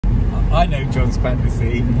I know John's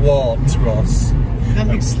fantasy. What, Rhos? Let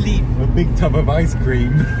me sleep. A big tub of ice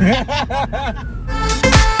cream.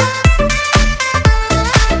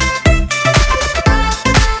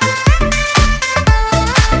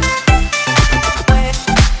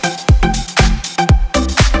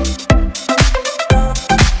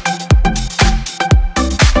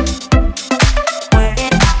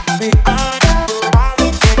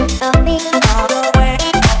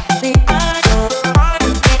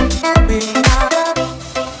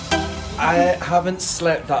 I haven't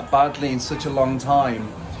slept that badly in such a long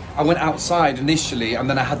time. I went outside initially and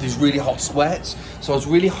then I had these really hot sweats. So I was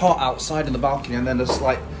really hot outside in the balcony and then just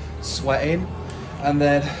like sweating. And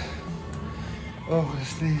then, oh,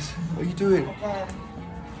 what's this? What are you doing?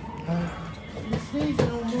 You're sneezing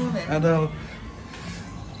all morning. I know.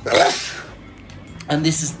 And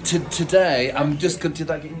this is today, I'm just going to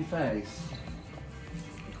that get in your face.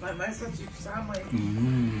 Quite nice that you sound like.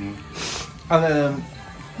 And then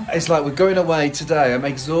it's like we're going away today. I'm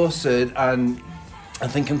exhausted and I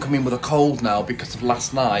think I'm coming with a cold now because of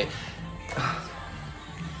last night.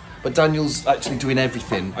 But Daniel's actually doing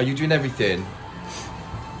everything. Are you doing everything?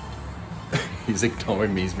 He's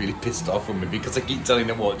ignoring me. He's really pissed off with me because I keep telling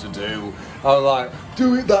him what to do. I'm like,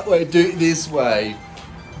 do it that way, do it this way.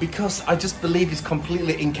 Because I just believe he's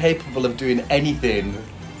completely incapable of doing anything.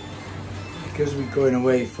 Because we're going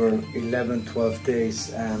away for 11, 12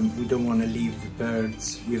 days and we don't want to leave the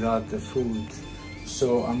birds without the food.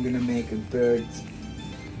 So I'm gonna make a bird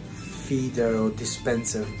feeder or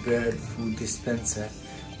dispenser, bird food dispenser,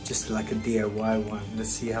 just like a DIY one. Let's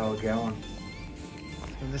see how I get on.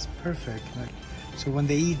 So that's perfect. So when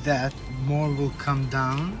they eat that, more will come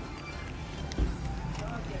down.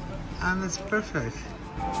 And that's perfect.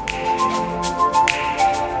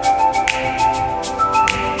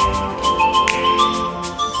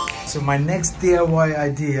 So my next DIY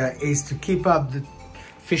idea is to keep up the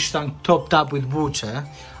fish tank topped up with water.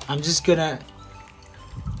 I'm just gonna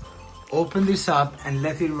open this up and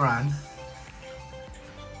let it run.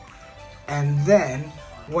 And then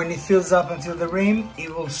when it fills up until the rim, it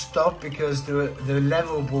will stop because the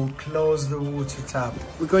level will close the water tap.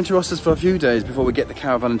 We're going to Rhos's for a few days before we get the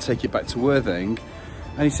caravan and take it back to Worthing.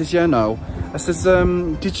 And he says, yeah, no. I says,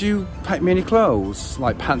 did you pack me any clothes?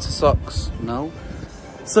 Like pants or socks? No.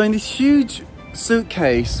 So in this huge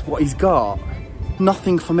suitcase, what he's got,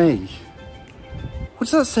 nothing for me. What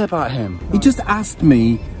does that say about him? He just asked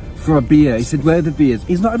me for a beer. He said, where are the beers?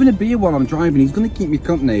 He's not having a beer while I'm driving. He's going to keep me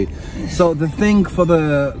company. So the thing for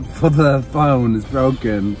the phone is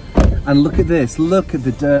broken. And look at this. Look at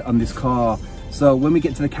the dirt on this car. So when we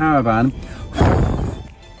get to the caravan,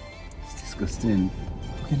 it's disgusting.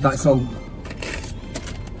 That's all.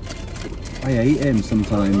 I hate him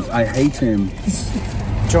sometimes. I hate him.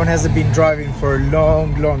 John hasn't been driving for a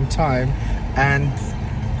long time, and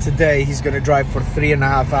today he's going to drive for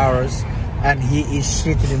 3.5 hours, and he is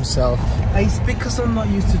shitting himself. It's because I'm not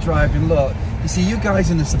used to driving. Look, you see, you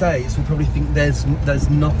guys in the States will probably think there's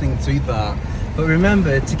nothing to that. But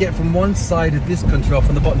remember, to get from one side of this country or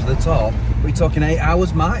from the bottom to the top, we're talking 8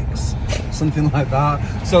 hours max, something like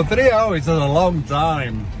that. So 3 hours is a long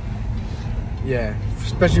time. Yeah,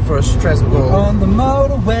 especially for a stress ball. On the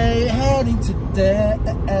motorway heading to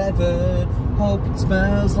Devon, hope it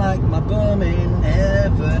smells like my bum in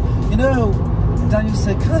heaven. You know, Daniel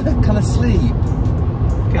said, can I sleep?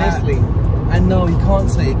 Can I sleep? And no, he can't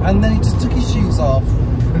sleep. And then he just took his shoes off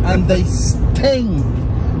and they stink.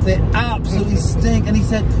 They absolutely stink. And he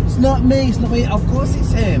said, it's not me, it's not me. Of course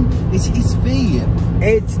it's him. It's his feet.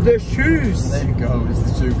 It's the shoes. There you go, it's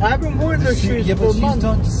the shoes. I haven't worn the shoes yeah, for but shoes months.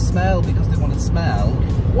 don't just smell because they want to smell.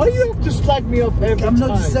 Why do you have to slag me off every time? I'm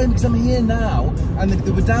not just saying because I'm here now. And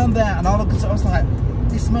they were down there and all I was like,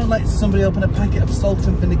 they smell like somebody opened a packet of salt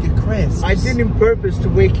and vinegar crisps. I did on purpose to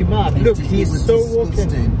wake him up. Look, he's so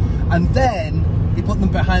walking. And then he put them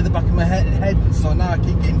behind the back of my head, so now I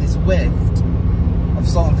keep getting this whiff of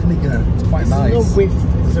salt and vinegar. It's quite nice. It's not whiff,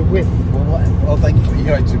 it's a whiff. Well, thank you for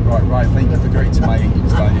right. Thank you for going to my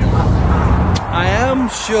English, Daniel. I am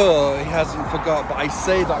sure he hasn't forgot, but I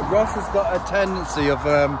say that Rhos has got a tendency of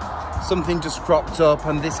something just cropped up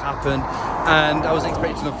and this happened, and I was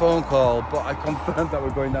expecting a phone call, but I confirmed that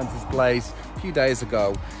we're going down to this place a few days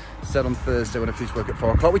ago. Said on Thursday when I finished work at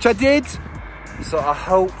 4 o'clock, which I did. So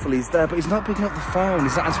hopefully he's there, but he's not picking up the phone.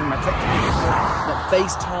 He's not answering my text, not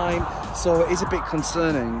FaceTime. So it is a bit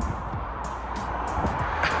concerning. Look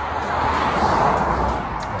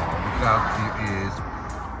how cute he is,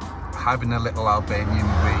 having a little Albanian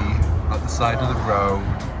wee at the side of the road.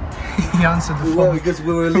 He answered the phone. Well, because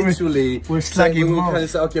we were literally we're slagging him off. Kind of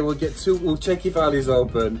say, okay, we'll check if Ali's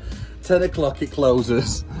open. 10 o'clock it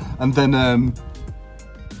closes, and then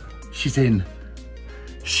she's in.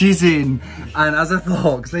 She's in. And as I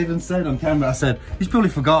thought, because I even said on camera, I said, he's probably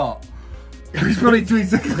forgot. He's probably doing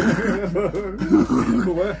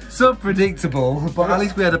so predictable, but at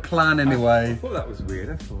least we had a plan anyway. I thought that was weird.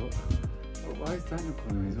 I thought, oh, why is Daniel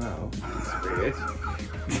coming as well? That's weird.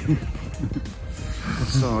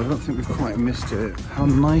 So I don't think we've quite missed it. How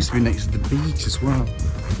nice we're next to the beach as well.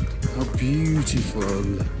 How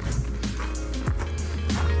beautiful.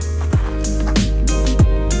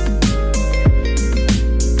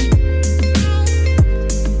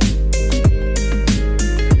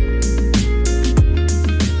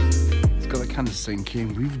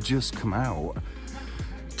 Sinking. We've just come out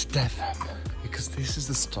to Devon because this is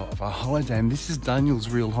the start of our holiday, and this is Daniel's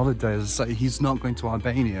real holiday. As I say, he's not going to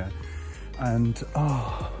Albania, and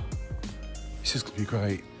oh, it's just gonna be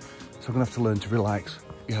great. So I'm gonna have to learn to relax.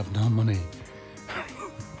 We have no money.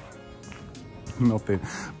 Nothing,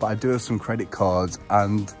 but I do have some credit cards,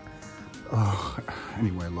 and oh,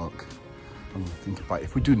 anyway, look, I'm gonna think about it.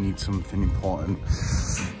 If we do need something important,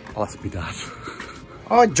 I'll ask my dad.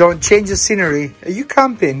 Oh, John, change the scenery. Are you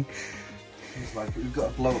camping? It's like we've got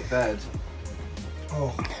a blow-up bed.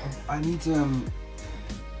 Oh, I need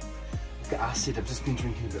get acid. I've just been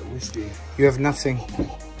drinking a bit of whiskey. You have nothing.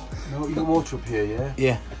 No, you got water up here, yeah?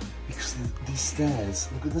 Yeah. Because these stairs.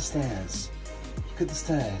 Look at the stairs. Look at the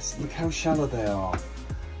stairs. Look how shallow they are.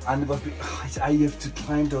 And I have to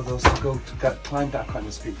climb down those to go to climb down. I can't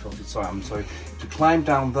even speak properly. Sorry, I'm sorry. To climb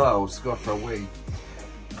down those to go for a wee.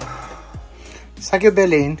 Suck your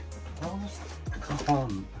belly in. Oh, come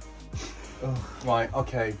on. Oh, right,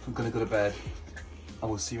 okay, I'm gonna go to bed. I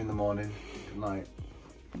will see you in the morning. Good night.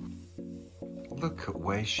 Look at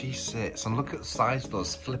where she sits, and look at the size of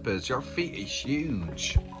those flippers. Your feet are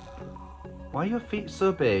huge. Why are your feet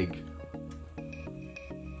so big?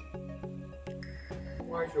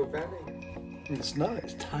 Why is your belly? It's not,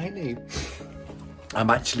 it's tiny. I'm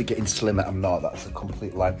actually getting slimmer. I'm not, that's a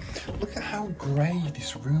complete lie. Look at how grey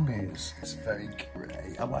this room is. It's very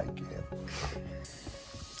grey, I like it.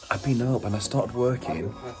 I've been up and I started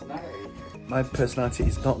working. My personality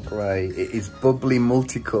is not grey, it is bubbly,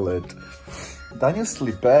 multicoloured. Daniel's still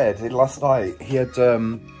in bed. Last night he had a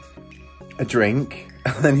drink,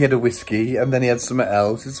 and then he had a whiskey, and then he had something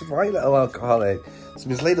else. He's a right little alcoholic. So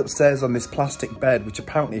he's laid upstairs on this plastic bed, which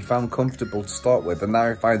apparently he found comfortable to start with, and now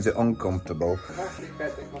he finds it uncomfortable. Plastic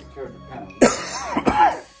bed that costs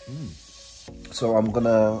 £200. So I'm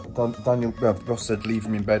gonna, Daniel, Rhos said leave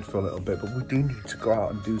him in bed for a little bit, but we do need to go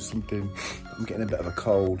out and do something. I'm getting a bit of a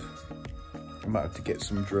cold. I might have to get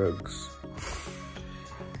some drugs.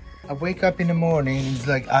 I wake up in the morning, it's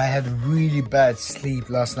like I had really bad sleep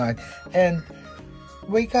last night, and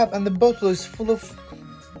wake up and the bottle is full of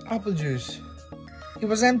apple juice. It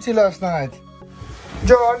was empty last night.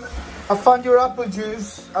 John, I found your apple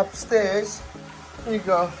juice upstairs. Here you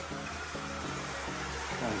go.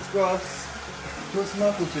 Thanks, Rhos. Do you want some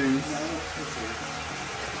apple juice?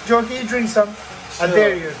 John, can you drink some? Sure. I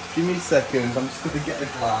dare you. Give me a second, I'm just gonna get a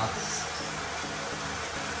glass.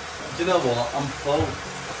 Do you know what? I'm full.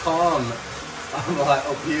 I can't. I'm like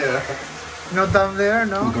up here. Not down there,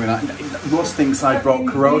 no? I'm going out. Rhos thinks I brought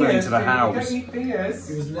Corona into the house.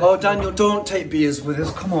 Oh, Daniel, don't take beers with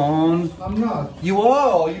us. Come on. I'm not. You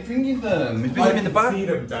are. You're drinking them. You've been in the back. See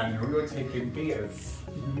them, Daniel. You're taking beers.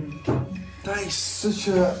 That is such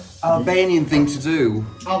a Albanian thing to do.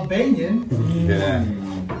 Albanian? Yeah.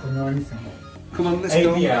 Don't know anything. Come on, let's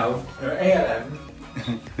go. ABL or ALM.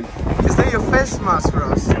 Is that your face mask,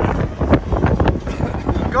 Rhos?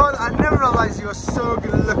 God, I never realized you were so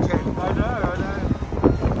good looking. I know.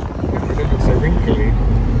 You don't look so wrinkly.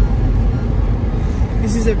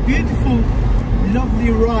 This is a beautiful, lovely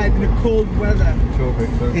ride in the cold weather. Sure,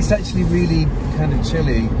 Victor. It's actually really kind of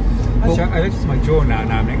chilly. Actually, I noticed my jaw now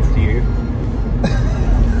I'm next to you.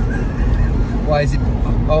 Why is it?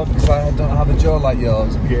 Oh, because I don't have a jaw like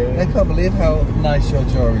yours. Yeah. I can't believe how nice your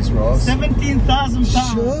jaw is, Rhos. 17,000 pounds.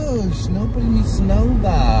 Shush, nobody needs to know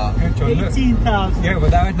that. Yeah, John, look. 18,000. Yeah, well,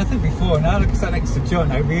 that was nothing before. Now look at that next to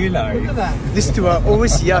John, I realise. Look at that. These two are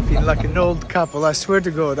always yapping like an old couple. I swear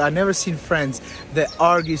to God, I've never seen friends that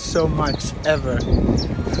argue so much ever.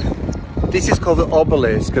 This is called the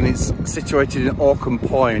obelisk, and it's situated in Orcombe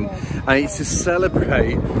Point, and it's to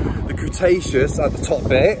celebrate the Cretaceous at the top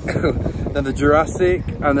bit, then the Jurassic,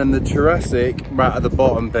 and then the Jurassic right at the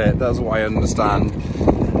bottom bit. That's what I understand.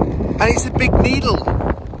 And it's a big needle.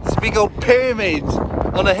 It's a big old pyramid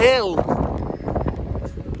on a hill.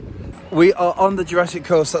 We are on the Jurassic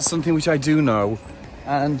coast. That's something which I do know,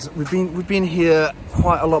 and we've been here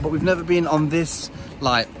quite a lot, but we've never been on this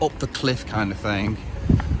like up the cliff kind of thing.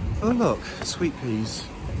 Oh look, sweet peas.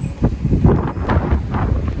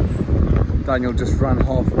 Daniel just ran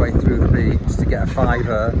halfway through the beach to get a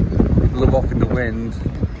fiver, blew off in the wind.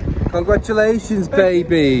 Congratulations,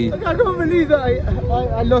 baby! I can't believe that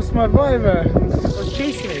I lost my fiver. I was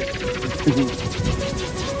chasing it.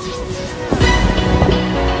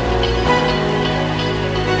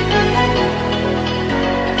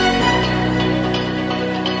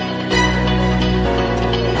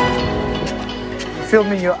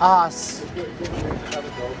 Filming your ass.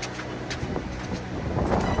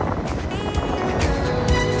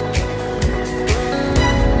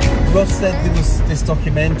 Rhos said there was this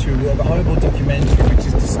documentary, a horrible documentary, which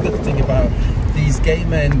is disgusting, about these gay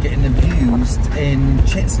men getting abused in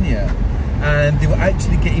Chechnya, and they were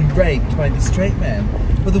actually getting raped by these straight men.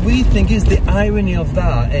 But the weird thing is, the irony of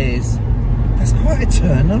that is, that's quite a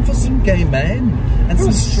turn on for some gay men and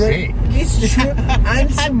some straight. It's true. And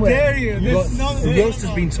How dare you? This is not Rhos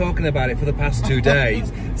has been talking about it for the past 2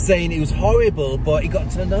 days, saying it was horrible, but he got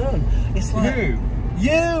turned on. It's like, Who?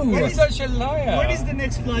 you! You're such a liar. When is the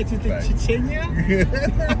next flight to Chechnya?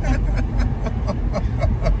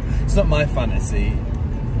 It's not my fantasy.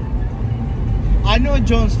 I know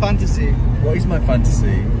John's fantasy. What is my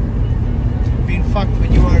fantasy? Being fucked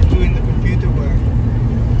when you are doing the computer work.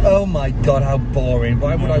 Oh my god, how boring.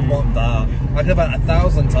 Why would I want that? I could have had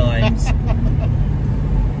 1,000 times.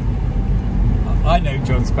 I know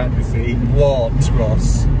John's fantasy. What,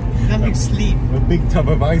 Rhos? Having sleep. A big tub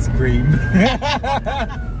of ice cream.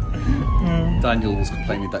 Daniel was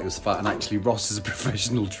complaining that he was fat, and actually Rhos is a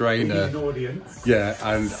professional trainer. An audience. Yeah,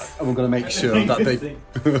 and we're going to make sure that they... Keep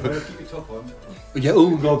your top on. Yeah,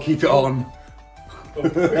 oh god, keep it on.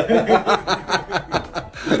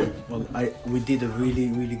 Well, we did a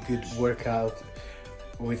really good workout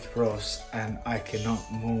with Rhos, and I cannot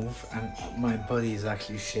move, and my body is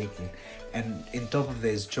actually shaking. And on top of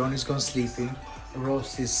this, John is gone sleeping.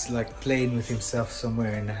 Rhos is like playing with himself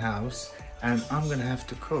somewhere in the house, and I'm gonna have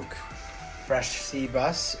to cook. Fresh sea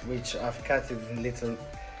bass, which I've cut it in little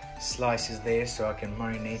slices there so I can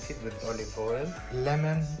marinate it with olive oil,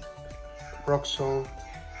 lemon, rock salt,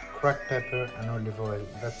 cracked pepper and olive oil.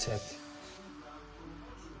 That's it.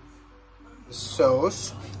 The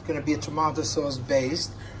sauce is gonna be a tomato sauce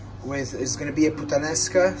based with, it's gonna be a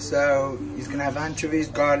puttanesca, so it's gonna have anchovies,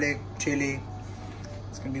 garlic, chili.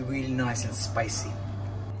 It's gonna be really nice and spicy.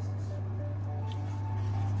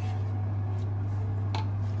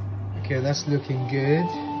 Okay, that's looking good.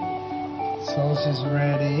 Sauce is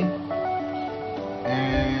ready.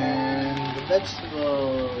 And the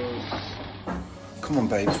vegetables. Come on,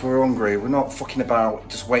 babes, we're hungry. We're not fucking about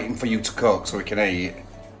just waiting for you to cook so we can eat.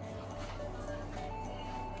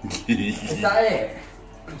 Is that it?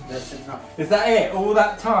 Is that it? All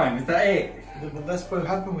that time? Is that it? But that's what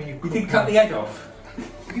happened when you cook. You did cut the head off.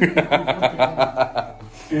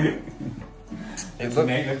 It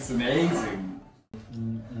looks amazing.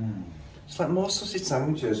 It's like more sausage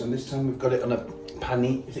sandwiches, and this time we've got it on a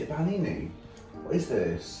panini. Is it a panini? What is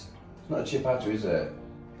this? It's not a ciabatta, is it?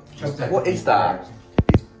 What is that?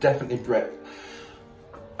 It's definitely bread.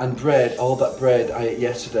 And bread, all that bread I ate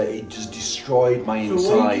yesterday, it just destroyed my insides.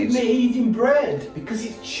 So why didn't they eating bread? Because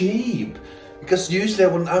it's cheap. Because usually I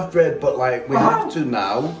wouldn't have bread, but like we have to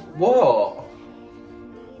now. What?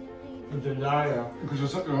 The liar. Because you're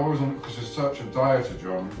such a dieter,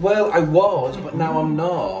 John. Well, I was, but now I'm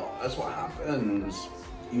not. That's what happens.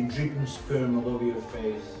 You're dripping sperm all over your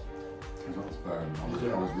face. It's not sperm. I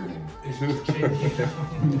was winning. It's just changing.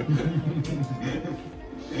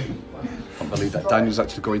 I can't believe that Daniel's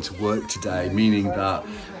actually going to work today, meaning that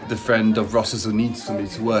the friend of Rhos's who needs somebody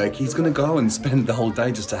to work, he's going to go and spend the whole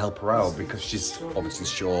day just to help her out because she's obviously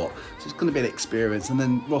short. So it's going to be an experience, and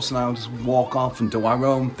then Rhos and I will just walk off and do our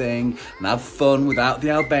own thing and have fun without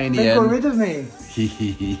the Albanian. They got rid of me.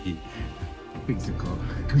 Big to cook.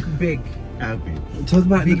 Big. Talk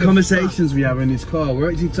about the conversations we have in his car. We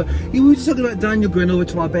were just talking about Daniel going over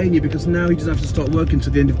to Albania because now he doesn't have to start working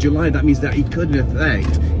until the end of July. That means that he could, in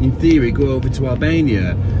effect, in theory, go over to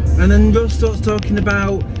Albania. And then Rhos starts talking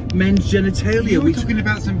about men's genitalia. You were talking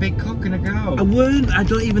about some big cock and a girl. I weren't. I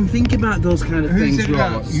don't even think about those kind of things,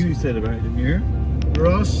 Rhos. You said about it, didn't you?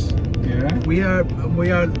 Rhos, Yeah. we are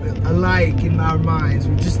alike in our minds.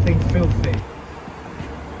 We just think filthy.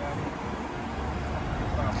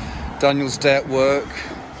 Daniel's day at work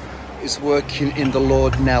is working in the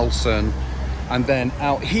Lord Nelson, and then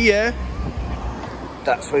out here,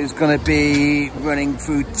 that's where he's going to be running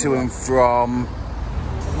food to and from.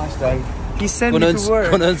 Nice day. He sent me to work.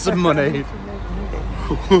 Gonna earn some money.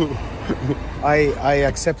 I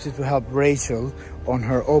accepted to help Rachel on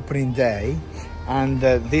her opening day, and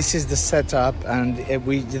this is the setup, and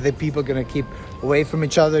the people are gonna keep away from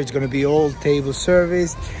each other. It's gonna be all table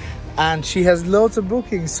service, and she has loads of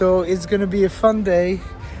bookings, so it's gonna be a fun day.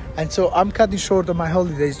 And so I'm cutting short on my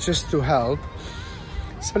holidays just to help.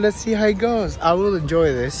 So let's see how it goes. I will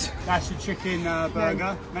enjoy this. That's your chicken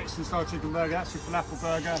burger, Mexican style chicken burger. That's your falafel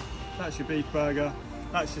burger. That's your beef burger.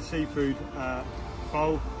 That's your seafood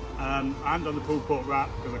bowl. And on the pulled pork wrap,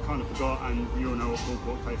 because I kind of forgot, and you all know what pulled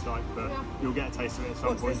pork tastes like, but you'll get a taste of it at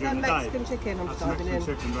some point during the day. Mexican chicken I'm That's a Mexican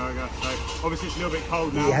chicken burger. So obviously it's a little bit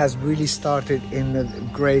cold now. It has really started in a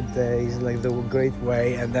great days, like the great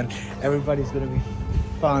way, and then everybody's gonna be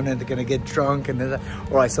fun and they're gonna get drunk and all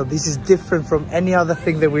right. So this is different from any other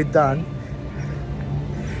thing that we've done.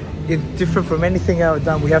 It's different from anything I've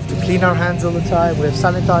done. We have to clean our hands all the time. We have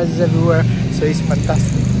sanitizers everywhere, so it's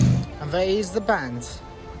fantastic. And there is the band.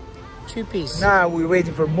 2 pieces. Now we're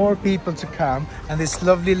waiting for more people to come, and this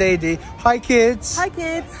lovely lady. Hi kids. Hi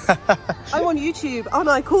kids. I'm on YouTube. Aren't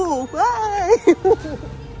I cool? Hey. There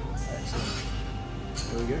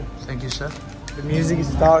we go. Thank you, sir. The music is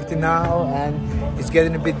starting now, and it's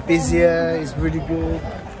getting a bit busier. It's really good.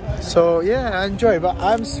 So yeah, I enjoy it, but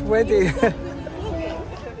I'm sweating.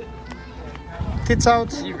 Tits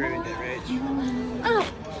out. You ruined it, Rich.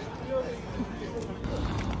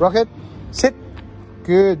 Rocket, sit.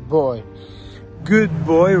 Good boy. Good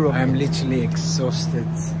boy, Rocket. I'm literally exhausted.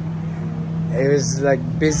 It was like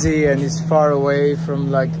busy, and it's far away from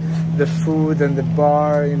like the food and the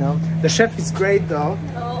bar, you know. The chef is great though.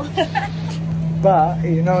 Oh. But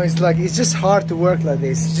you know, it's like, it's just hard to work like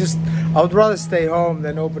this. It's just, I would rather stay home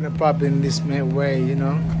than open a pub in this way, you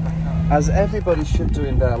know. As everybody should do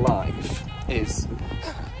in their life, is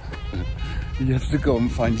you have to go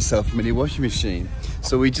and find yourself a mini washing machine.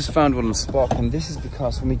 So we just found one on the spot, and this is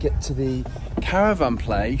because when we get to the caravan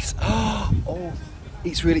place, oh,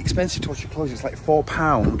 it's really expensive to wash your clothes. It's like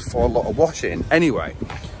 £4 for a lot of washing. Anyway,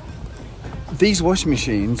 these washing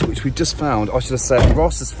machines, which we just found, or should I say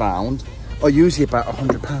Rhos has found, are usually about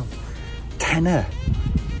 £100. Tenner.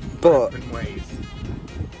 But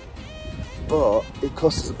it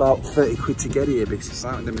costs us about 30 quid to get here because it's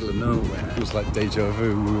out in the middle of nowhere. It was like deja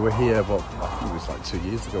vu. We were here, well, I think it was like 2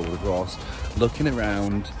 years ago with Rhos, looking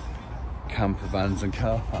around camper vans and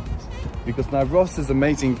caravans. Because now Rhos'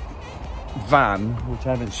 amazing van, which I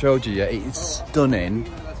haven't showed you yet, it's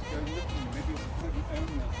stunning.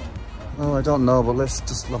 Oh, I don't know, but let's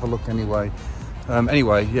just have a look anyway.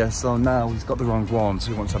 Anyway, yeah, so now he's got the wrong one,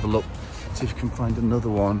 so he wants to have a look, see if he can find another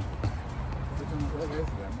one.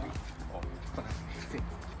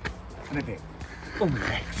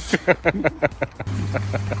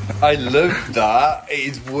 I love that. It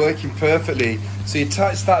is working perfectly. So you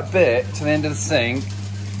attach that bit to the end of the sink,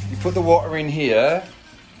 you put the water in here,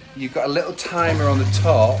 you've got a little timer on the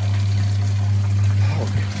top,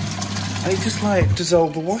 and it just like does all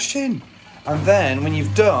the washing. And then when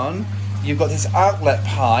you've done, you've got this outlet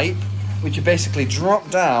pipe which you basically drop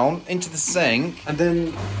down into the sink, and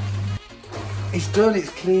then it's done.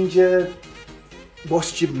 It's cleaned your,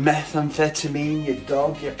 washed your methamphetamine, your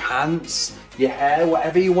dog, your pants, your hair,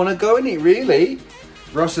 whatever you want to go in it, really.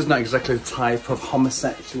 Rhos is not exactly the type of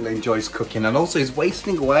homosexual who enjoys cooking, and also he's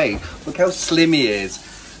wasting away. Look how slim he is.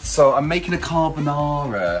 So I'm making a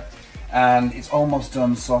carbonara, and it's almost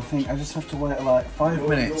done, so I think I just have to wait like 5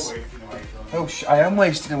 minutes. Oh, I am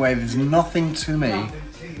wasting away. There's nothing to me.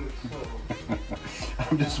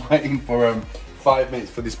 I'm just waiting for 5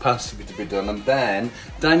 minutes for this pasta to be done, and then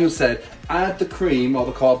Daniel said add the cream or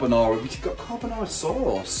the carbonara, which has got carbonara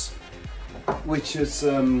sauce, which is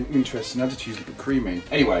interesting. I just use a bit creamy.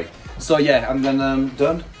 Anyway, so yeah, and then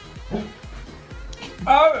done.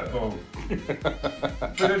 Horrible.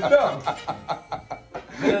 For the dog.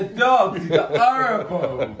 The dog is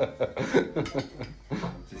horrible.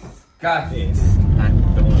 Got this. And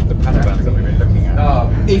the caravans that we've been looking at.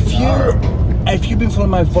 If you've been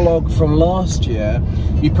following my vlog from last year,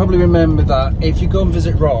 you probably remember that if you go and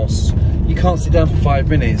visit Rhos, you can't sit down for 5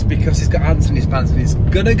 minutes because he's got ants in his pants and he's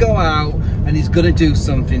gonna go out and he's gonna do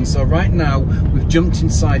something. So right now we've jumped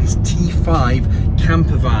inside his T5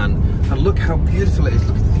 camper van, and look how beautiful it is.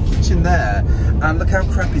 Look at the kitchen there, and look how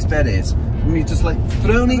crap his bed is. And he's just like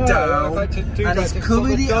thrown it down, and he's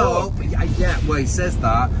covered it up. Yeah, well, he says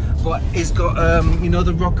that, but he's got you know,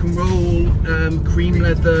 the rock and roll cream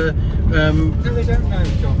leather. No, they don't know,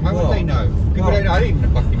 John. How would they know? People don't know. I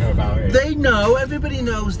didn't fucking know about it. They know. Everybody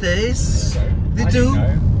knows this. They do.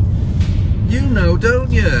 Know. You know,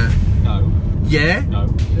 don't you? No. Yeah.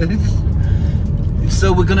 No.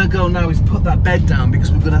 So we're gonna go now. He's put that bed down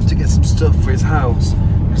because we're gonna have to get some stuff for his house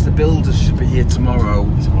because the builders should be here tomorrow.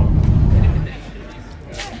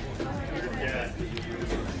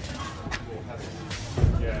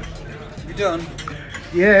 done?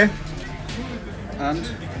 Yeah. And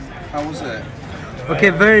how was it? Okay,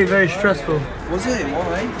 very, very stressful. Was it?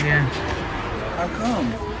 Why? Yeah. How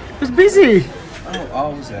come? It was busy. Oh, how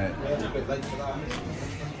was it?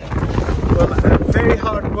 Well, a very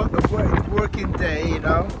hard working day, you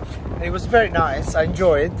know. And it was very nice. I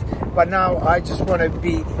enjoyed it. But now I just want to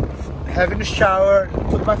be having a shower,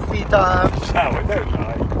 put my feet up. Shower, don't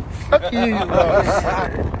lie. Fuck you, Rhos.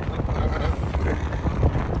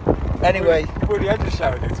 Anyway. You've already had the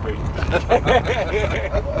shower this week.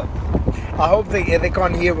 I hope they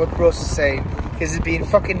can't hear what Rhos is saying, because it's been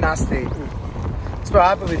fucking nasty. It's what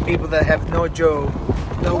happens with people that have no jaw.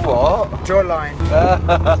 No what? Jawline.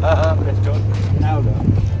 Now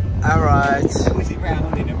then. Alright. Whiz it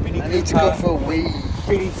round in a mini I need to go for a wee.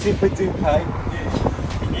 Mini super duper.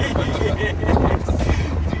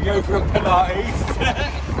 Do you go for a Pilates?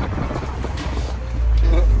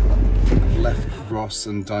 Left Rhos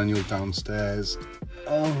and Daniel downstairs.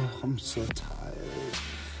 Oh, I'm so tired.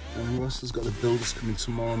 And Rhos has got the builders coming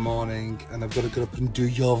tomorrow morning, and I've got to get up and do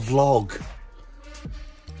your vlog.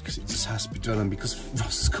 Because it just has to be done, and because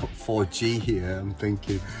Rhos has got 4G here, I'm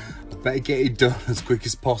thinking I better get it done as quick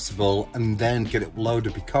as possible and then get it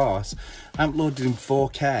uploaded, because I'm uploaded in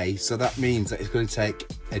 4K, so that means that it's going to take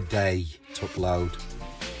a day to upload.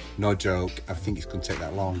 No joke, I think it's going to take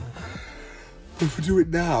that long. But if I do it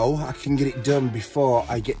now, I can get it done before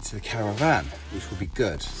I get to the caravan, which will be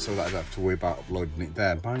good, so that I don't have to worry about uploading it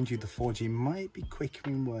there. Mind you, the 4G might be quicker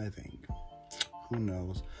in Worthing. Who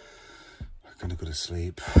knows? I'm gonna go to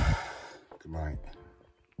sleep. Good night.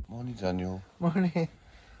 Morning, Daniel. Morning.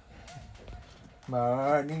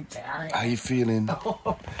 Morning. How you feeling?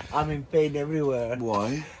 I'm in pain everywhere.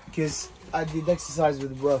 Why? Because I did exercise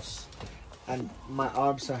with Rhos and my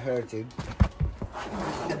arms are hurting.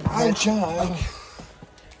 Hi, Jack.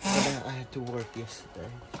 And I had to work yesterday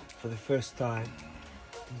for the first time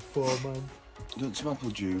in 4 months. You want some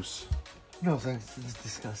apple juice? No thanks, it's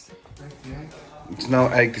disgusting. It's no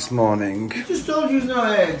egg this morning. I just told you it's no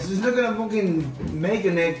eggs. It's not gonna fucking make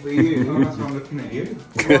an egg for you. Oh, that's why I'm looking at you.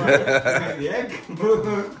 Make the egg.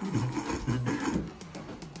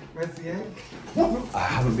 Where's the egg? I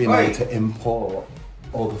haven't been able to import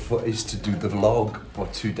all the footage to do the vlog for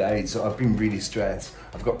 2 days, so I've been really stressed.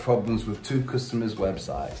 I've got problems with 2 customers'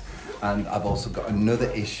 websites, and I've also got another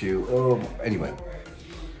issue. Oh, anyway.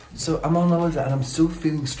 So I'm on holiday and I'm still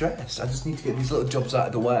feeling stressed. I just need to get these little jobs out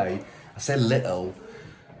of the way. I say little,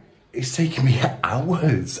 it's taking me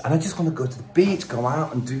hours, and I just want to go to the beach, go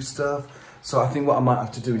out and do stuff. So I think what I might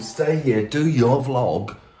have to do is stay here, do your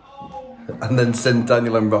vlog, and then send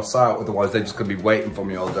Daniel and Rhos out, otherwise they're just going to be waiting for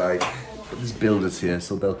me all day. But there's builders here,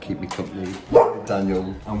 so they'll keep me company.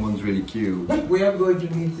 Daniel, and one's really cute. We are going to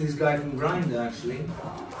meet this guy from Grindr, actually.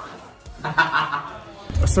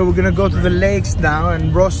 So we're gonna go to the lakes now,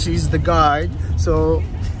 and Rhos is the guide. So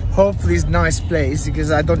hopefully it's a nice place,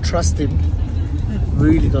 because I don't trust him.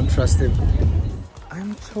 Really don't trust him.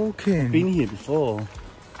 I'm talking. Been here before.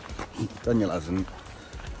 Daniel hasn't.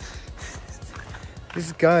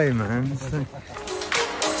 This guy, man.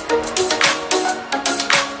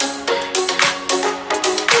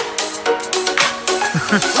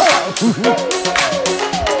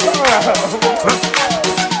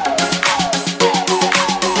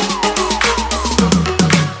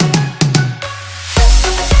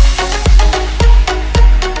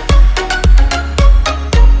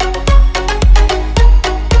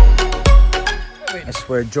 I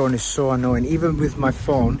swear John is so annoying. Even with my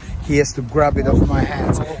phone, he has to grab it off my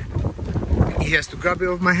hands. He has to grab it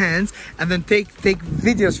off my hands and then take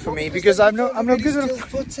videos for me, because I'm not good at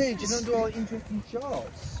footage. You don't do all interesting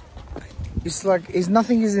shots. It's like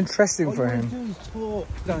nothing is interesting for him. All you do is talk,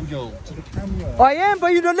 Daniel, to the camera. I am,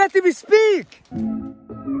 but you don't let me speak.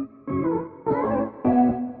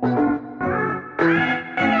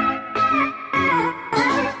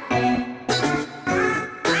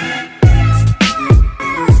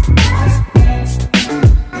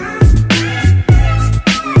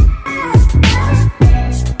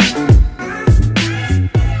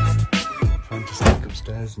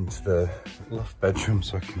 Into the loft bedroom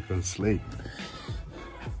so I can go to sleep.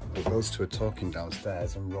 But those two are talking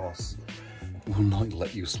downstairs, and Rhos will not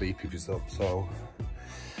let you sleep if he's up, so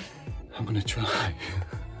I'm gonna try.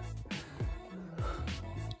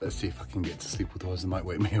 Let's see if I can get to sleep, otherwise they might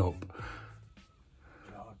wake me up.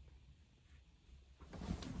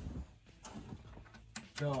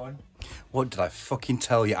 John. What did I fucking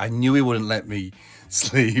tell you? I knew he wouldn't let me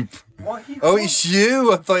sleep. What you Oh, it's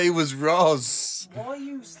you! I thought it was Rhos. Why are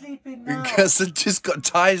you sleeping now? Because I just got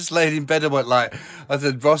tired, laid in bed and went like, I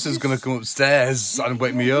said Rhos is going to come upstairs and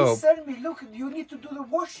wake me up. Send me, look, you need to do the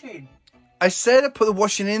washing. I said I put the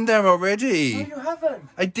washing in there already. No, you haven't.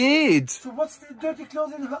 I did. So what's the dirty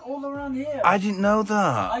clothing all around here? I didn't know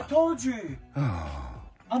that. I told you.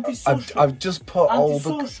 Antisocial. I've just put all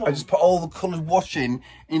Antisocial. the coloured washing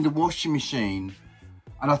in the washing machine,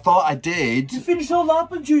 and I thought I did. You finished all the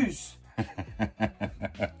apple juice.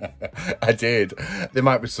 I did. There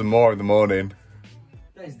might be some more in the morning.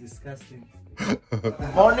 That is disgusting.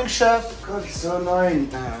 Morning, chef. God, it's so annoying.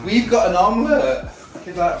 We've got an omelette. Look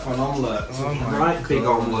at that for an omelette. It's a right big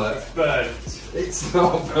omelette. Burnt. It's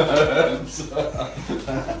not burnt.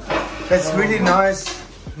 That's really nice,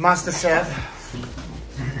 Master Chef.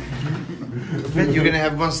 You're gonna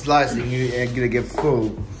have one slice and you're gonna get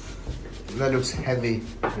full. That looks heavy.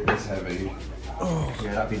 It is heavy. Oh.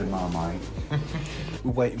 Yeah, that'd be the Marmite.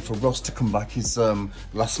 We're waiting for Rhos to come back. His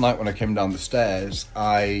last night when I came down the stairs,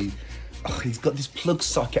 he's got this plug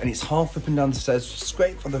socket and it's half up and down the stairs, which is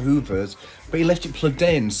great for the hoovers, but he left it plugged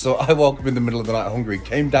in. So I woke up in the middle of the night hungry,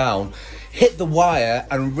 came down, hit the wire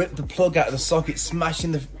and ripped the plug out of the socket,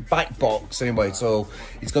 smashing the back box. Anyway, so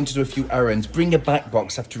he's gone to do a few errands, bring a back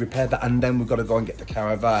box, have to repair that, and then we've got to go and get the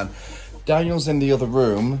caravan. Daniel's in the other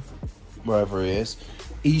room, wherever he is.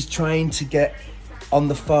 He's trying to get on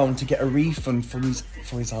the phone to get a refund for his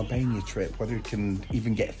Albania trip. Whether he can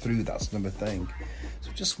even get through, that's another thing.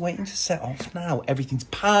 So just waiting to set off now. Everything's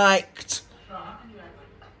packed.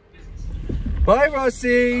 Bye,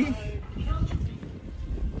 Rossi.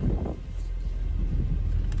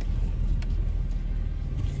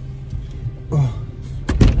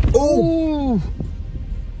 Oh.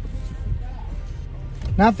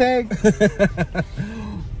 Nothing.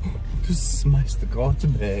 Just smashed the car to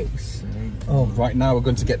bits. Oh, right now we're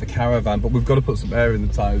going to get the caravan, but we've got to put some air in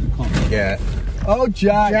the tyres. We can't forget. Oh,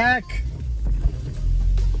 Jack. Jack.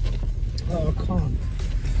 Oh, I can't.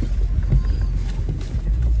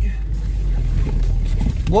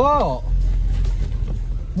 What?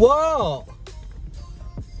 What?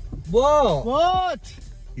 What? What?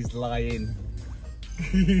 He's lying.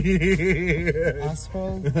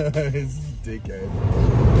 Asshole. He's a dickhead.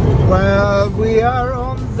 Well, we are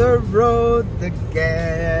on the road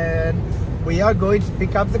again. We are going to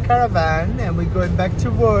pick up the caravan and we're going back to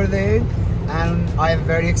Worthing. And I am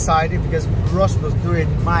very excited because Rhos was doing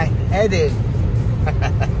my head in.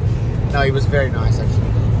 No, it was very nice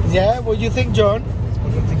actually. Yeah, what do you think, John?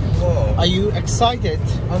 What do you think of what? Are you excited?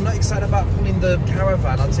 I'm not excited about pulling the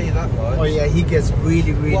caravan, I'll tell you that much. Oh yeah, he gets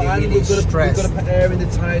really stressed. We've got to put air in the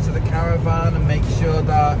tyres of the caravan and make sure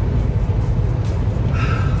that...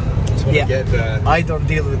 Yeah, get there. I don't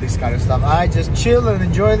deal with this kind of stuff. I just chill and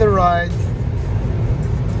enjoy the ride.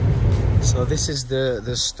 So this is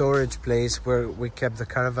the storage place where we kept the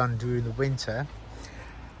caravan during the winter.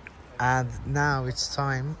 And now it's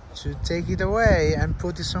time to take it away and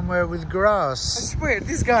put it somewhere with grass. I swear,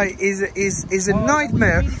 this guy is a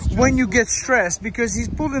nightmare when you get stressed because he's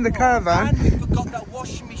pulling the caravan. And we forgot that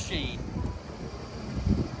washing machine.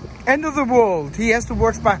 End of the world. He has to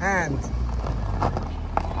wash by hand.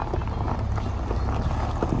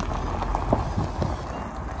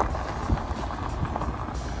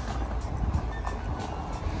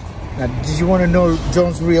 Now, did you want to know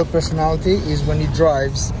John's real personality? Is when he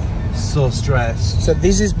drives. So stressed. So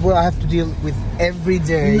this is what I have to deal with every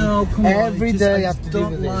day. No, come on. Every day I have to deal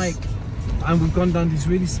with this. And we've gone down these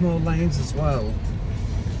really small lanes as well,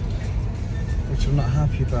 which I'm not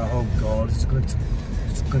happy about. Oh God, it's going to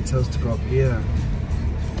tell us to go up here.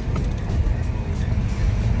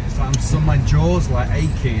 It's like my jaw's like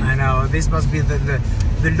aching. I know. This must be the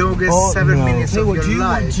longest 7 minutes of your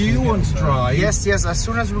life. Do you want to drive? Yes, yes. As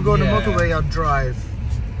soon as we go on the motorway, I'll drive.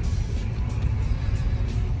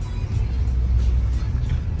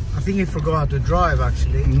 I think he forgot how to drive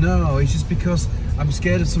actually. No, it's just because I'm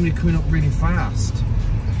scared of somebody coming up really fast.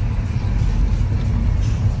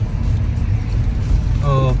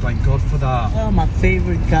 Oh, thank God for that. Oh, my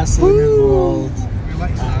favorite castle in the world.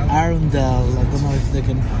 Relax now. Arundel. I don't know if they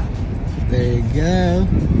can. There you go.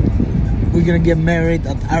 We're gonna get married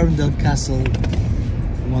at Arundel Castle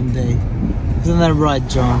one day. Isn't that right,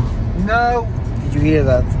 John? No. Did you hear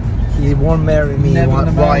that? He won't marry me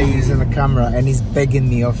while he's in the camera and he's begging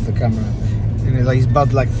me off the camera. And he's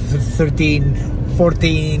bought like 13,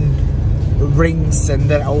 14 rings and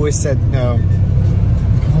then I always said no.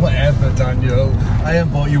 Whatever, Daniel. I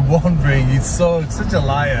haven't bought you one ring. He's such a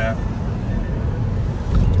liar.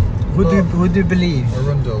 Who do you believe?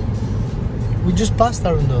 Arundel. We just passed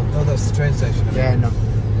Arundel. Oh, that's the train station. Yeah, I know.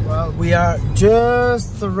 Well, we are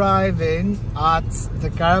just arriving at the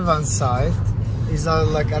caravan site. It's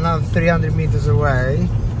like another 300 meters away.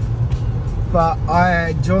 but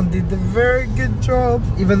John did a very good job.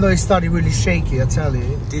 Even though he started really shaky, I tell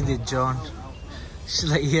you. Did it, John? It's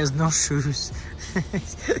like he has no shoes.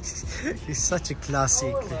 He's such a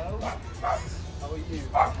classic. Oh, hello. How are you?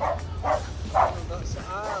 That's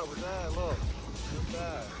we're there, look. We're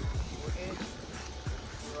there. We're in.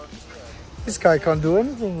 We're on here. This guy can't do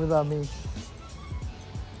anything without me.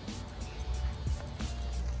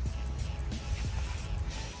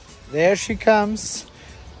 There she comes.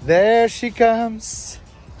 There she comes.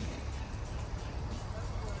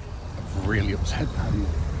 I'm really upset now.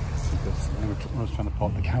 Because when I was trying to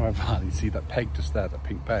park the caravan, you see that peg just there, that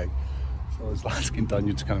pink peg. So I was asking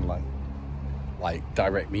Daniel to kind of like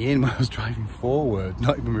direct me in when I was driving forward,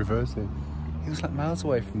 not even reversing. He was like miles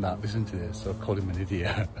away from that. Listen to this. So I called him an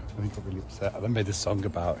idiot. And he got really upset. And I made a song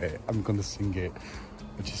about it. I'm going to sing it.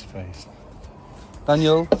 Watch his face.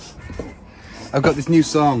 Daniel, I've got this new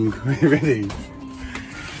song. Are you ready?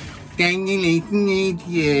 Daniel is an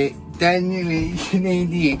idiot. Daniel is an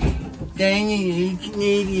idiot. Daniel is an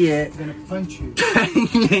idiot. I'm gonna punch you. Daniel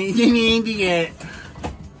is an idiot.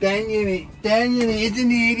 Daniel is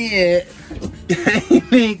an idiot.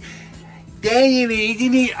 Daniel is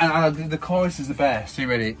an idiot. And the chorus is the best. Are you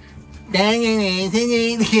ready? Daniel is an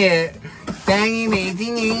idiot. Daniel is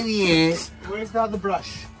an idiot. Where's the other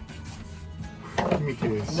brush? Give me a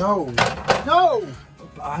kiss. No. No!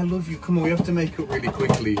 I love you. Come on, we have to make up really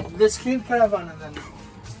quickly. Let's clean caravan and then...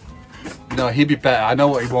 No, he'd be better. I know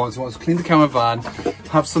what he wants. He wants to clean the caravan,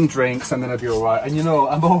 have some drinks, and then I'll be all right. And you know,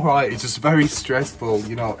 I'm all right. It's just very stressful.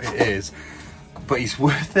 You know, it is. But it's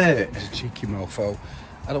worth it. It's a cheeky mofo.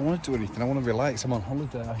 I don't want to do anything. I want to relax. I'm on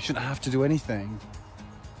holiday. I shouldn't have to do anything.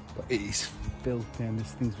 But it's filthy and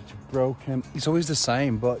there's things which are broken. It's always the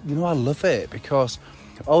same. But, you know, I love it because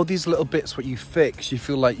all these little bits what you fix, you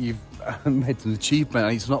feel like you've made an achievement.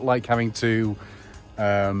 And it's not like having to...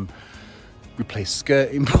 replace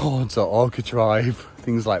skirting boards or orca drive,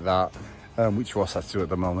 things like that, which Rhos has to do at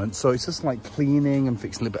the moment. So it's just like cleaning and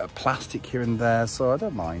fixing a little bit of plastic here and there, so I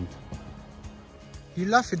don't mind. You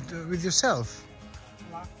laugh with yourself?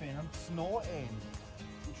 I'm laughing, I'm snorting.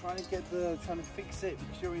 I'm trying to fix it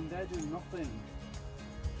because you're in there doing nothing.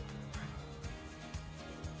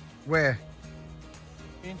 Where?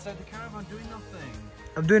 Inside the caravan doing nothing.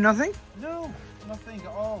 I'm doing nothing? No, nothing at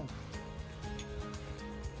all.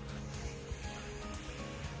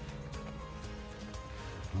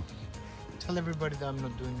 Tell everybody that I'm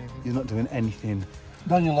not doing anything. You're not doing anything.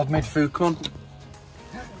 Daniel, I've made food. Come on.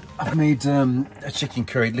 I've made a chicken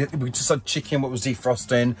curry. We just had chicken, what was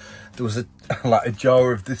defrosting. There was a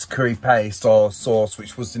jar of this curry paste or sauce,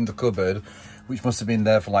 which was in the cupboard, which must have been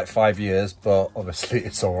there for like 5 years, but obviously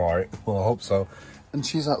it's all right. Well, I hope so. And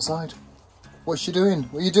she's outside. What's she doing?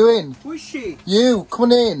 What are you doing? Who is she? You,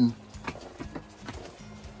 come on in.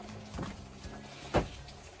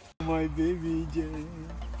 My baby Jane.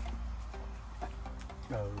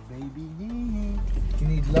 Oh, baby. You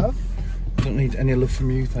need love? I don't need any love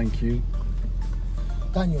from you, thank you.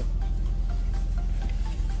 Daniel.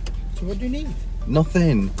 So what do you need?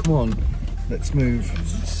 Nothing. Come on. Let's move.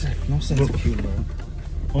 No sense of humour.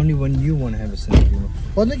 Only when you want to have a sense of humour.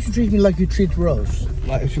 Why don't you treat me like you treat Rhos?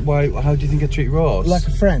 Like, why? How do you think I treat Rhos? Like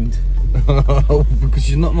a friend. Because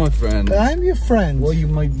you're not my friend. I'm your friend. Well, you're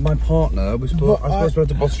my partner. I'm supposed to be able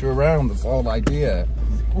to boss you around. That's the whole idea.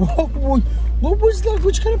 What was that?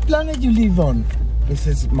 Which kind of planet you live on? This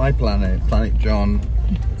is my planet, Planet John.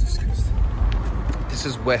 Disgusting. This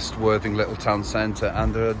is West Worthing Little Town Centre,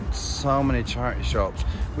 and there are so many charity shops,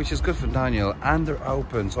 which is good for Daniel, and they're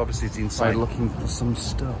open, so obviously it's inside looking for some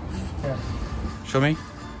stuff. Yeah. Show me.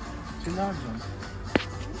 It's a large one.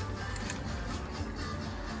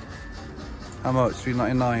 How much?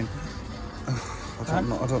 $3.99.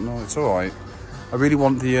 I don't know. It's all right. I really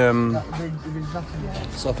want the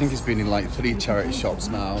So I think he's been in like 3 charity shops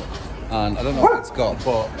now, and I don't know what it's got,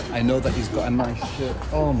 but I know that he's got a nice shirt.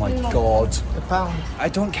 Oh my god! £1. I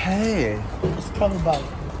don't care. It's a travel bag.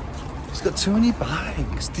 He's got too many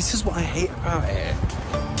bags. This is what I hate about it.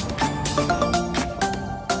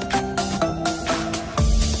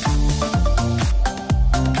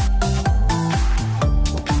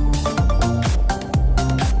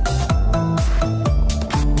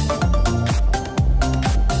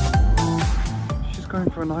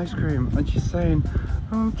 For an ice cream, and she's saying,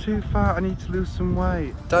 oh, I'm too fat, I need to lose some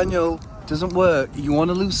weight. Daniel, doesn't work. You want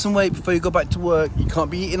to lose some weight before you go back to work. You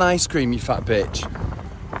can't be eating ice cream, you fat bitch.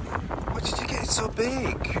 Why did you get it so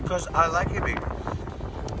big? Because I like it big.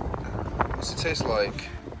 What's it taste like?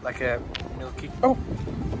 Like a milky. Oh.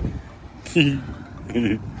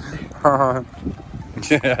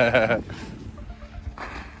 Yeah.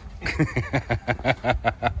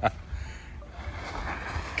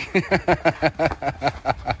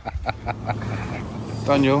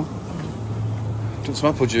 Daniel, drink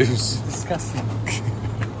some apple juice. It's disgusting.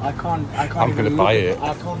 I can't I'm going to buy it.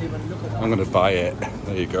 I can't even look at that. I'm going to buy it.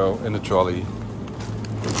 There you go, in a trolley.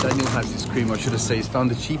 Daniel has this cream, I should have said, he's found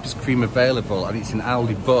the cheapest cream available and it's in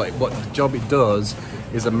Aldi, but what the job it does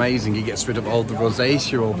is amazing. It gets rid of all the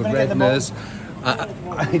rosacea, all the redness.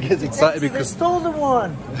 He gets excited because... They stole the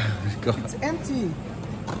one! God. It's empty!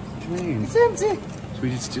 What do you mean? It's empty!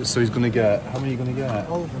 So he's going to get... How many are you going to get?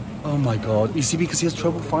 All of them. Oh my God. You see, because he has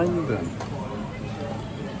trouble finding them.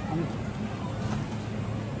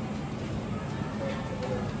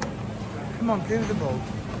 Come on, play with the ball.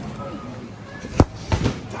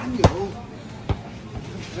 Daniel!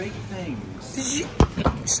 Great things.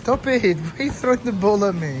 Stop it! Why are you throwing the ball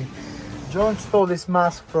at me? John stole this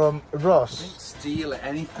mask from Rhos. Steal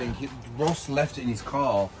anything. Rhos left it in his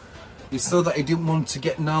car. He saw that he didn't want to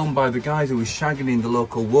get known by the guys who was shagging in the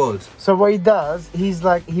local wood. So what he does, he's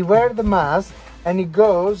like, he wears the mask and he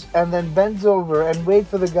goes and then bends over and wait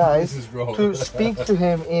for the guys to speak to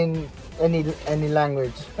him in any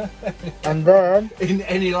language. And then... In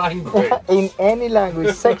any language? In any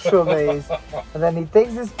language, sexual ways. And then he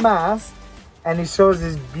takes this mask and he shows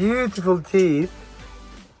his beautiful teeth.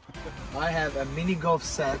 I have a mini golf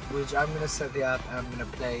set which I'm gonna set it up and I'm gonna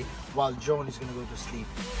play while John is gonna go to sleep.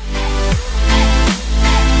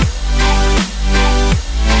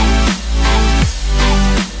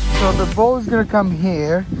 So the ball is gonna come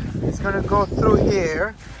here, it's gonna go through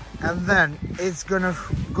here, and then it's gonna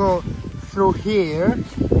go through here,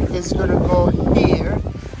 it's gonna go here,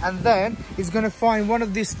 and then it's gonna find one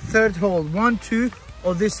of these third hole, 1, 2,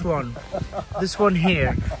 or this one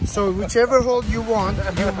here. So whichever hole you want,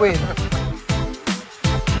 you win.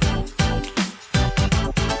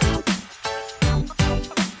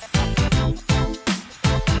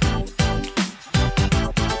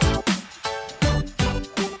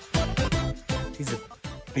 It's a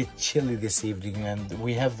bit chilly this evening and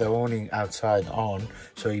we have the awning outside on,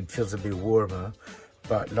 so it feels a bit warmer.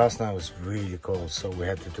 But last night was really cold, so we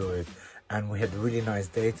had to do it. And we had a really nice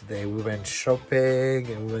day today. We went shopping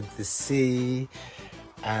and we went to the sea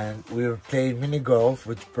and we were playing mini golf,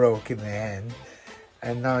 which broke in the end.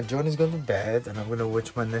 And now John is going to bed and I'm going to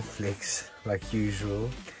watch my Netflix like usual.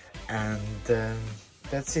 And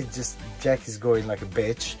that's it. Just Jack is going like a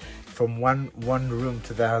bitch from one room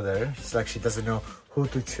to the other. It's like she doesn't know who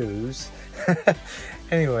to choose.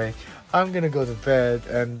 Anyway, I'm going to go to bed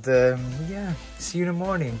and yeah, see you in the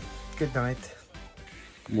morning. Good night.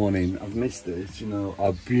 Morning. I've missed this, you know,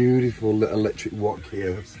 our beautiful little electric walk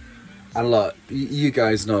here. And look, you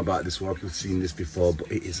guys know about this walk, you've seen this before, but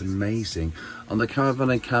it is amazing. On the caravan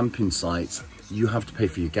and camping sites, you have to pay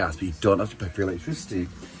for your gas, but you don't have to pay for electricity.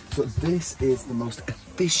 But this is the most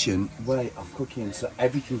efficient way of cooking, so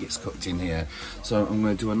everything gets cooked in here. So I'm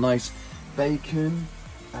going to do a nice bacon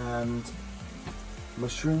and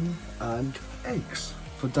mushroom and eggs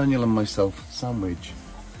for Daniel and myself sandwich.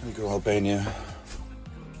 There you go, Albania.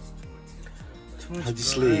 How'd you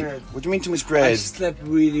sleep? What do you mean too much bread? I slept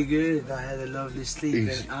really good. I had a lovely sleep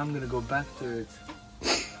and I'm gonna go back to it.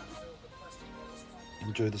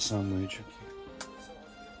 Enjoy the sandwich.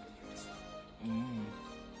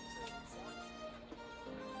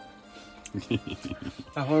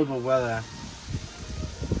 A horrible weather.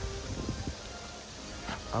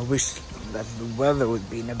 I wish that the weather would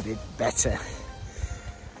be a bit better.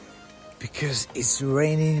 Because it's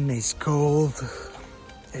raining and it's cold.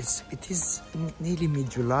 It is nearly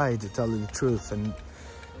mid-July, to tell you the truth, and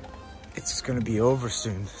it's gonna be over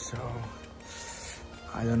soon. So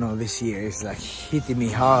I don't know, this year is like hitting me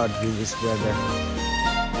hard with this weather.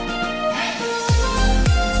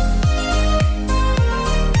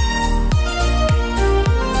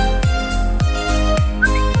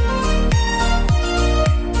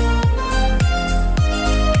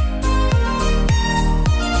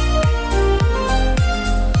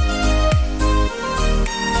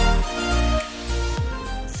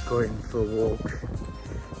 For a walk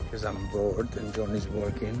because I'm bored and John is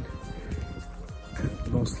working,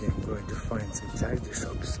 and mostly I'm going to find some charity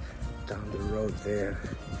shops down the road there.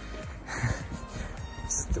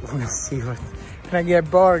 Just want to see what can I get a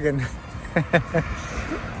bargain.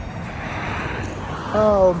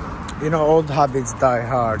 Oh, you know, old habits die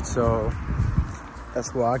hard, so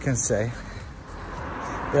that's what I can say.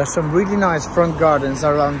 There are some really nice front gardens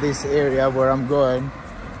around this area where I'm going.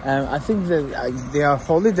 I think that they are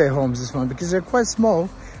holiday homes, this one, because they're quite small,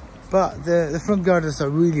 but the front gardens are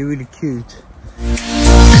really, really cute.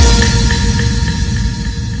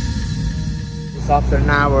 It's after an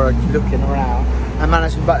hour looking around. I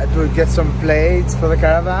managed to get some plates for the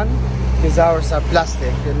caravan, because ours are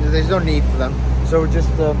plastic and there's no need for them. So we just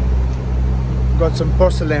got some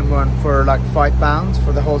porcelain one for like £5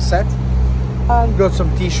 for the whole set, and got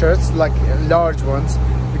some t-shirts, like large ones,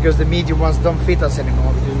 because the medium ones don't fit us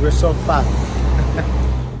anymore because we're so fat.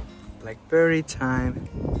 Blackberry time.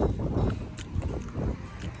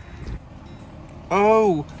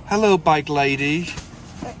 Oh, hello, bike lady.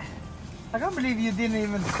 I can't believe you didn't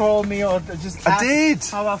even call me or just I did.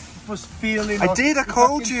 How I was feeling. I did. I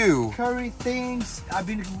called you. Curry things. I've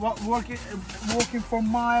been walking for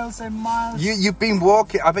miles and miles. You've been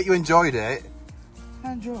walking. I bet you enjoyed it.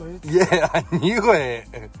 I enjoy it. Yeah, I knew it.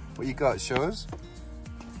 What you got? Show us.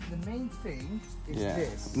 The main thing is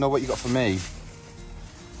this. No, what you got for me?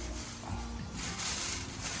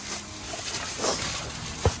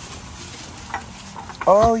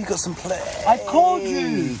 Oh, you got some plates. I called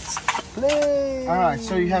you. Plates. All right,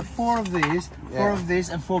 so you have 4 of these, 4 of these,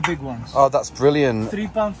 and 4 big ones. Oh, that's brilliant.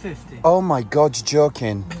 £3.50. Oh my God, you're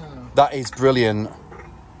joking. No. That is brilliant.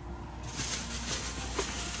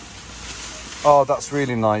 Oh, that's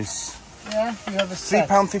really nice. Yeah, you have a set.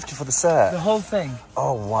 £3.50 for the set. The whole thing.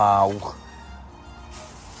 Oh wow.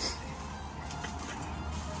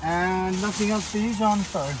 And nothing else for you,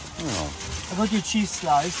 Jonathan. Oh. I got your cheese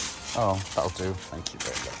slice. Oh, that'll do. Thank you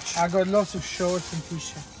very much. I got lots of shorts and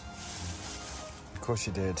t-shirts. Of course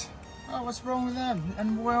you did. Oh, what's wrong with them?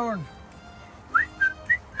 And worn.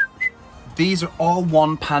 These are all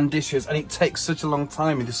one-pan dishes, and it takes such a long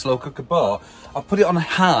time in the slow cooker bar. I've put it on a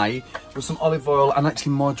high with some olive oil and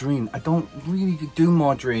actually margarine. I don't really do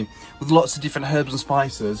margarine, with lots of different herbs and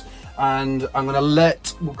spices. And I'm gonna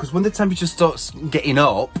let, because when the temperature starts getting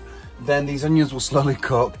up, then these onions will slowly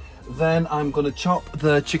cook. Then I'm gonna chop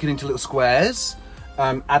the chicken into little squares,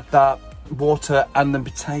 add that water and then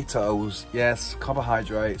potatoes. Yes,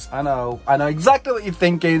 carbohydrates. I know exactly what you're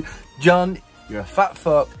thinking. John, you're a fat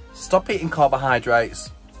fuck. Stop eating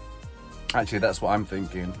carbohydrates. Actually, that's what I'm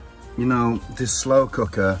thinking. You know, this slow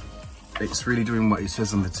cooker, it's really doing what it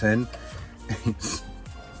says on the tin. It's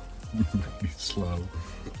really slow.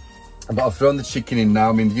 But I've thrown the chicken in now.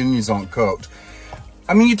 I mean, the onions aren't cooked.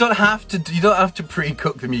 I mean, you don't have to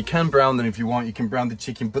pre-cook them. You can brown them if you want. You can brown the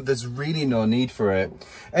chicken, but there's really no need for it.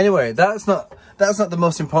 Anyway, that's not the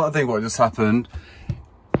most important thing what just happened.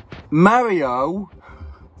 Mario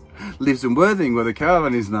lives in Worthing, where the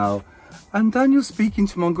caravan is now, and Daniel's speaking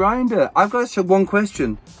to him on Grindr. I've got to ask you one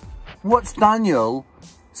question. What's Daniel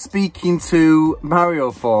speaking to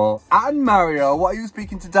Mario for? And Mario, what are you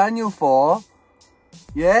speaking to Daniel for?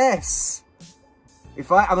 Yes.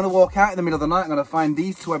 If I'm going to walk out in the middle of the night, I'm going to find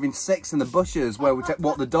these two having sex in the bushes where we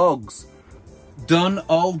walk the dogs. Done,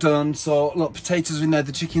 all done. So look, potatoes in there,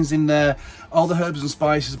 the chicken's in there, all the herbs and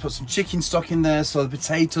spices. Put some chicken stock in there, so the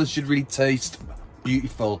potatoes should really taste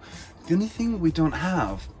beautiful. The only thing we don't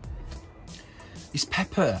have is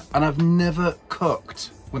pepper, and I've never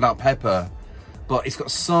cooked without pepper. But it's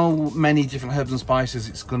got so many different herbs and spices,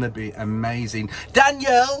 it's going to be amazing.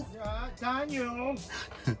 Daniel! Yeah, Daniel!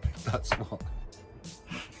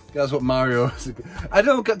 That's what Mario is. I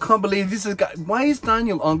can't believe this is. Why is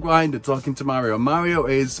Daniel on Grindr talking to Mario? Mario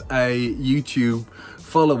is a YouTube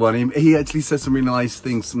follower, and he actually says some really nice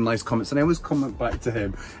things, some nice comments, and I always comment back to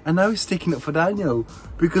him. And now he's sticking up for Daniel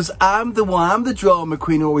because I'm the drama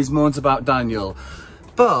queen who always moans about Daniel.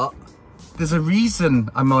 But there's a reason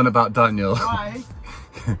I moan about Daniel. Why?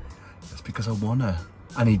 It's because I wanna,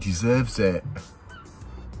 and he deserves it.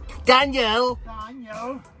 Daniel!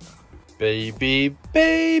 Daniel! Baby,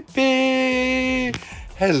 baby.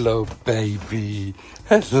 Hello, baby.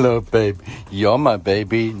 Hello, baby. You're my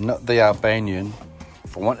baby, not the Albanian.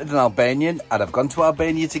 If I wanted an Albanian, I'd have gone to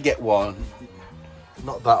Albania to get one.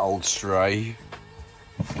 Not that old stray.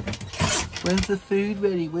 When's the food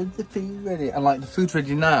ready? When's the food ready? And like, the food's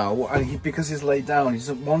ready now, and because he's laid down, he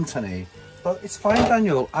doesn't want any. But it's fine,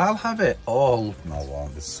 Daniel. I'll have it all. No, I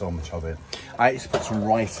won't. There's so much of it. I actually put some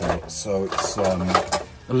rice in it, so it's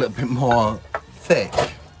a little bit more thick.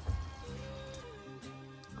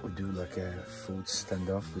 We do like a food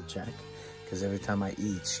standoff with Jack, because every time I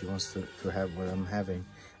eat, she wants to have what I'm having,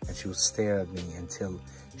 and she will stare at me until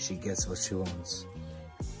she gets what she wants.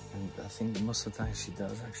 And I think most of the time she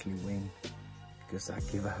does actually win, because I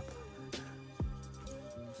give up.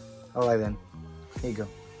 Alright then, here you go.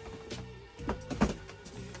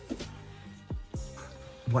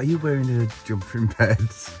 Why are you wearing a jumper in bed?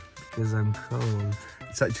 Because I'm cold.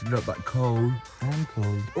 It's actually not that cold. I'm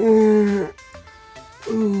cold.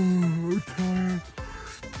 Oh, tired.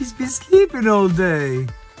 He's been sleeping all day.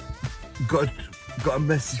 Got a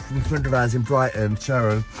message from a friend of ours in Brighton,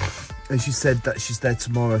 Sharon, and she said that she's there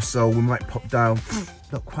tomorrow, so we might pop down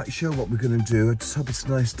Not quite sure what we're going to do. I just hope it's a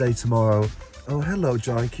nice day tomorrow. Oh, hello,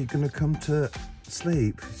 Jake. You're going to come to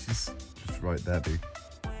sleep? She's just right there, boo.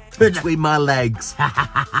 Between my legs.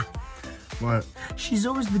 What? She's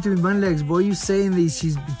always between my legs. Why are you saying this?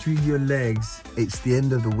 She's between your legs. It's the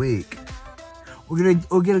end of the week. We're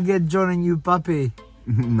gonna get John a new puppy.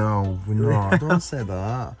 No, we're not. Don't say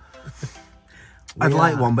that. I'd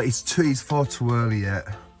like one, but it's far too early yet.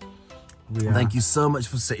 Thank you so much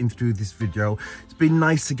for sitting through this video. It's been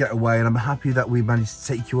nice to get away, and I'm happy that we managed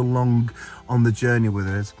to take you along on the journey with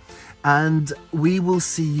us. And we will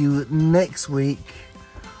see you next week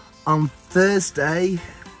on Thursday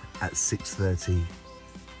at 6:30.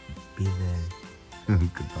 Be there.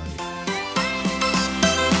 Goodbye.